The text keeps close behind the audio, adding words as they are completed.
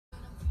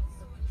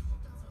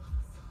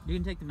You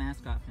can take the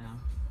mask off now.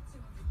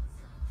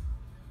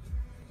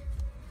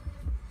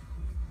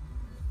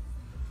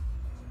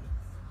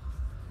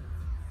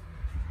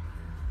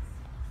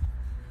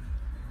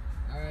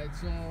 Alright,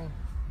 so...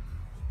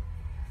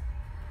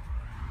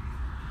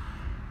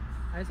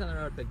 Ice on the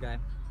road, big guy.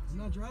 He's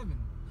not driving.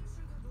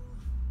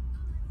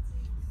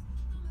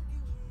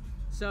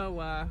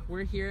 So,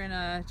 we're here in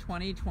a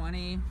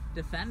 2020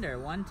 Defender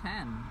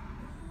 110.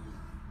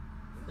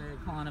 They're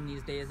calling them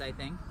these days, I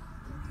think.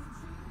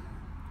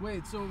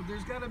 Wait, so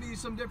there's got to be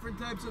some different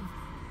types of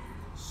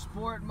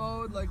sport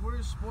mode? Like,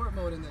 where's sport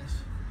mode in this?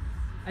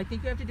 I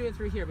think you have to do it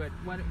through here, but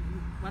why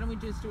don't we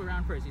just do it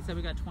around first? You said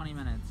we got 20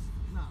 minutes.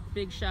 No.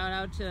 Big shout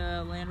out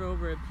to Land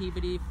Rover of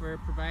Peabody for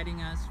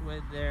providing us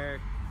with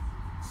their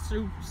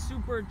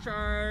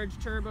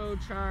supercharged,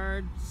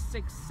 turbocharged,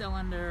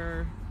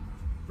 6-cylinder,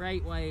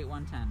 bright white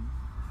 110.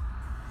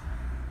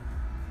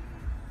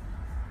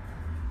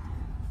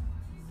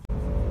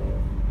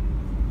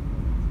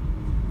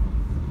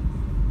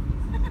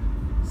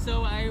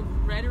 So I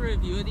read a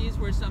review of these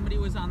where somebody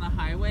was on the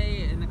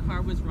highway and the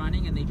car was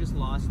running and they just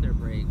lost their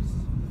brakes.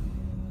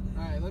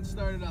 Alright, let's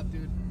start it up,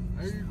 dude.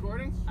 Are you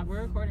recording?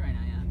 We're recording right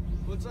now, yeah.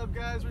 What's up,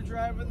 guys? We're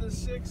driving the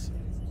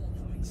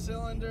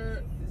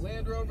 6-cylinder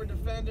Land Rover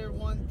Defender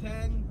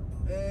 110,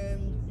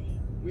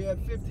 and we have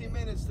 15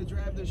 minutes to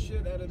drive the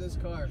shit out of this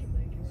car.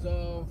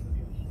 So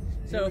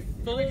here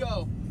we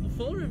go.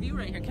 Full review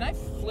right here. Can I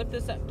flip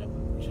this up?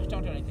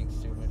 Don't do anything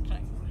stupid.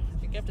 I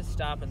think you have to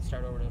stop and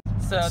start over to.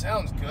 So that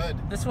sounds good.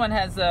 This one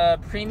has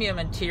premium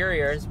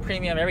interiors,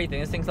 premium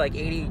everything. This thing's like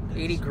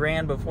 80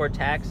 grand before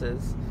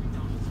taxes.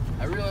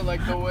 I really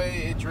like the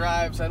way it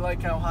drives. I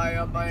like how high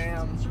up I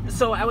am.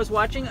 So I was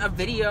watching a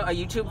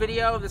YouTube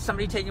video of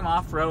somebody taking them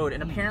off-road,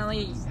 and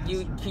apparently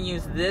you can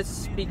use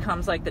this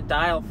becomes like the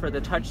dial for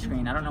the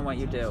touchscreen. I don't know what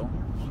you do.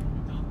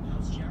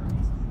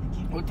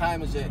 What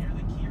time is it?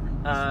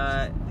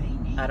 I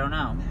don't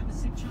know.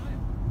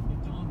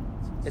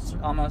 It's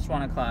almost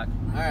 1 o'clock.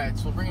 Alright,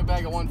 so we'll bring it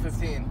back at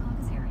 1:15.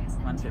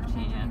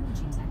 1:15, yeah.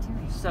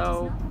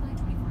 So,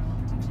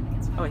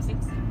 oh,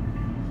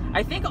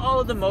 I think all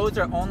of the modes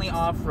are only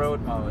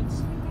off-road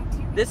modes.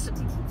 This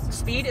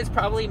speed is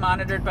probably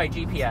monitored by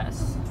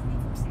GPS.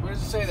 Where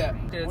does it say that?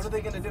 What are they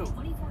going to do?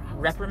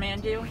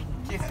 Reprimand you?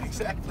 Yeah,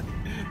 exactly.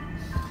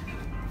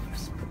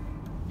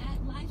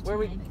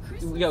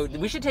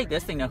 We should take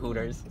this thing to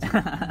Hooters.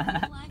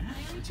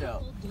 Watch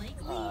out.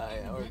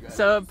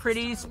 So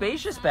pretty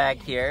spacious back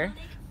here.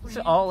 It's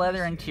all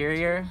leather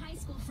interior.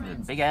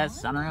 Big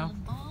ass sunroof.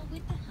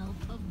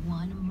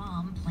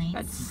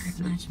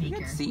 You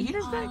got seat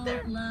heaters back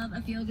there?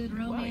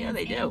 Well, yeah,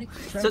 they do.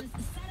 So,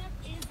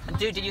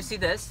 dude, did you see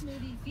this?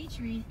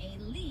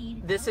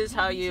 This is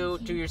how you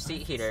do your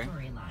seat heater.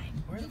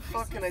 Where the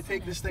fuck can I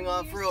take this thing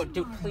off-road?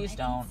 Dude, please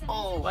don't.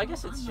 Oh, well, I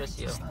guess it's just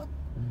you.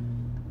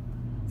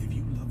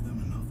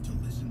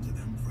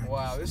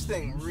 Wow, this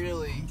thing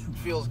really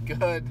feels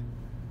good.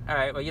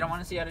 Alright, well, you don't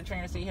want to see how to turn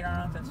your seat heater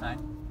on? That's fine.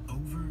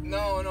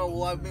 No,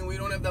 well, I mean, we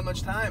don't have that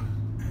much time.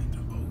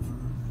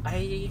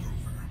 I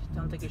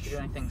don't think you should do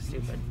anything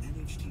stupid.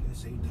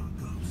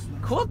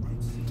 Cool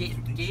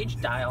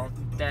gauge dial,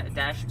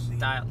 dash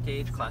dial,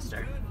 gauge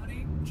cluster.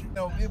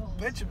 No, be a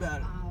bitch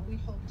about it.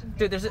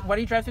 Dude, why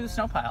do you drive through the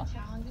snow pile?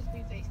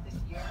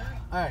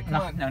 Alright,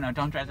 come on. No,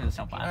 don't drive through the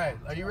snow pile. Alright,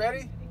 are you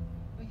ready?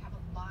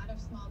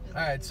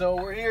 Alright, so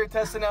we're here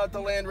testing out the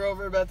Land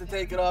Rover, about to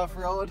take it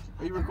off-road.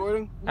 Are you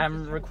recording?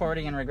 I'm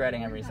recording and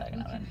regretting every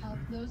second of it.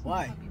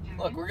 Why?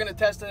 Look, we're gonna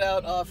test it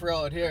out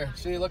off-road. Here,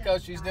 see, look how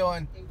she's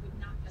doing.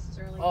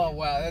 Oh,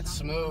 wow, that's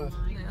smooth.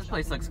 This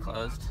place looks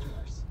closed.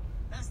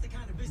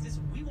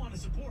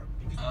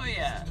 Oh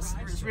yeah,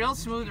 it's a real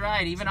smooth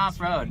ride, even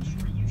off-road.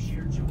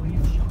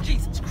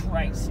 Jesus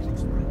Christ.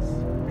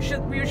 We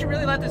should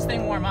really let this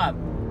thing warm up.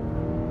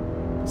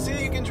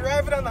 See, you can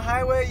drive it on the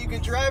highway, you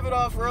can drive it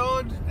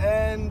off-road,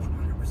 and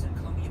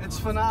it's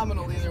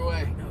phenomenal either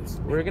way.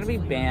 We're gonna be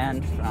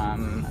banned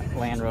from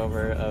Land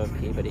Rover of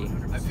Peabody.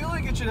 I feel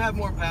like it should have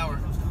more power.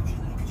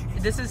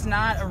 This is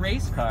not a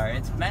race car,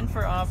 it's meant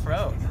for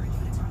off-road.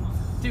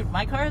 Dude,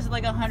 my car has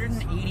like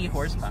 180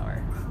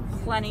 horsepower.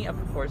 Plenty of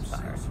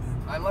horsepower.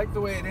 I like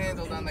the way it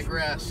handled on the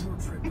grass.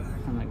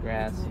 On the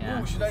grass, yeah.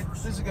 Ooh,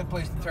 this is a good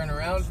place to turn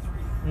around.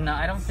 No,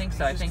 I don't think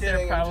so. I think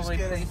they're probably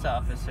police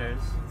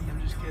officers.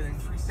 I'm just kidding.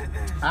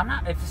 I'm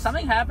not. If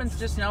something happens,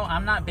 just know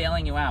I'm not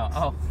bailing you out.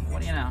 Oh,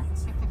 what do you know?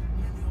 It's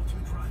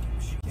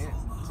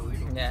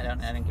illegal. Yeah,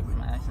 I didn't give you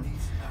my license.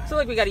 So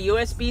look, we got a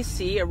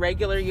USB-C, a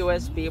regular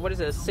USB. What is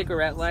it? A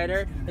cigarette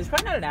lighter. There's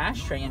probably not an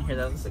ashtray in here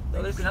though.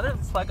 There's another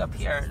plug up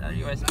here, another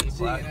USB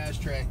plug. An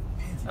ashtray.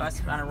 Oh, that's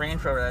on a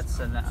Range Rover. That's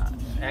an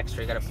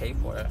extra. You gotta pay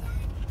for it.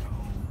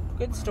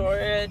 Good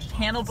storage.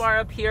 Handlebar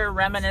up here,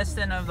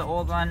 reminiscent of the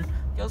old one.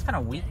 Feels kind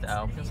of weak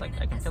though. Feels like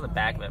I can feel the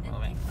back of it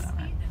moving.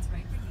 Whatever.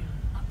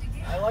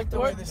 I like the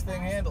way this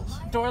thing handles.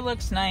 Door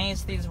looks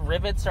nice. These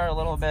rivets are a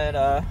little bit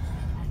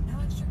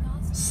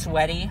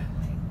sweaty.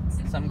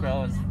 Some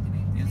girl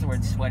used the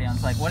word sweaty. I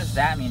was like, what does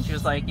that mean? She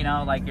was like, you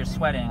know, like you're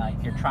sweating, like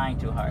you're trying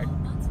too hard.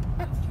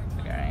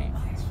 Alright.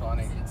 It's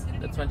funny.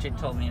 The That's when she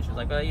told me. She was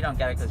like, well, you don't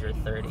get it because you're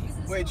 30.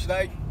 Wait, should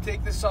I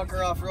take this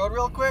sucker off-road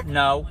real quick?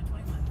 No.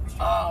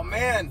 Oh,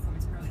 man.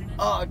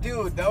 Oh,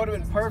 dude, that would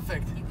have been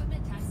perfect.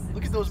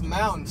 Look at those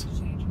mounds.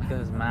 Look at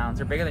those mounds.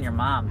 They're bigger than your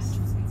mom's.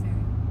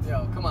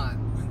 Yo, come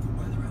on.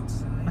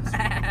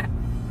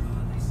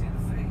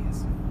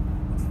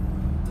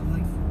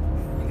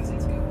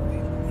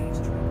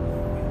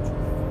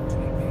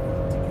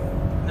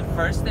 The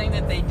first thing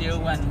that they do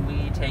when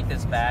we take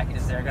this back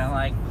is they're gonna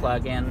like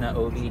plug in the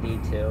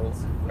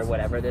OBD2 or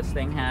whatever this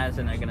thing has,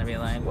 and they're gonna be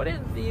like, what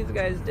did these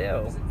guys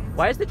do?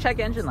 Why is the check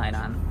engine light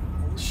on?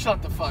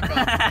 Shut the fuck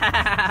up.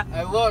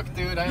 I looked,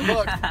 dude, I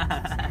looked.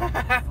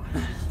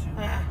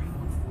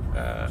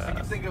 I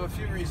can think of a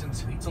few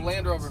reasons. It's a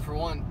Land Rover for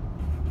one.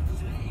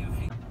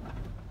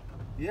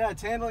 Yeah,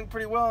 it's handling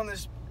pretty well in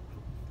this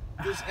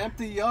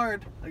empty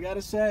yard, I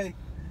gotta say.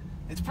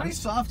 It's pretty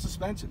soft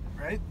suspension,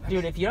 right?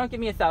 Dude, if you don't give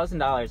me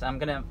 $1,000, I'm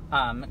gonna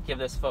give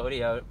this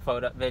video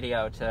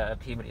to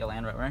Peabody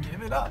Land Rover.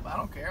 Give it up. I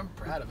don't care. I'm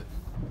proud of it.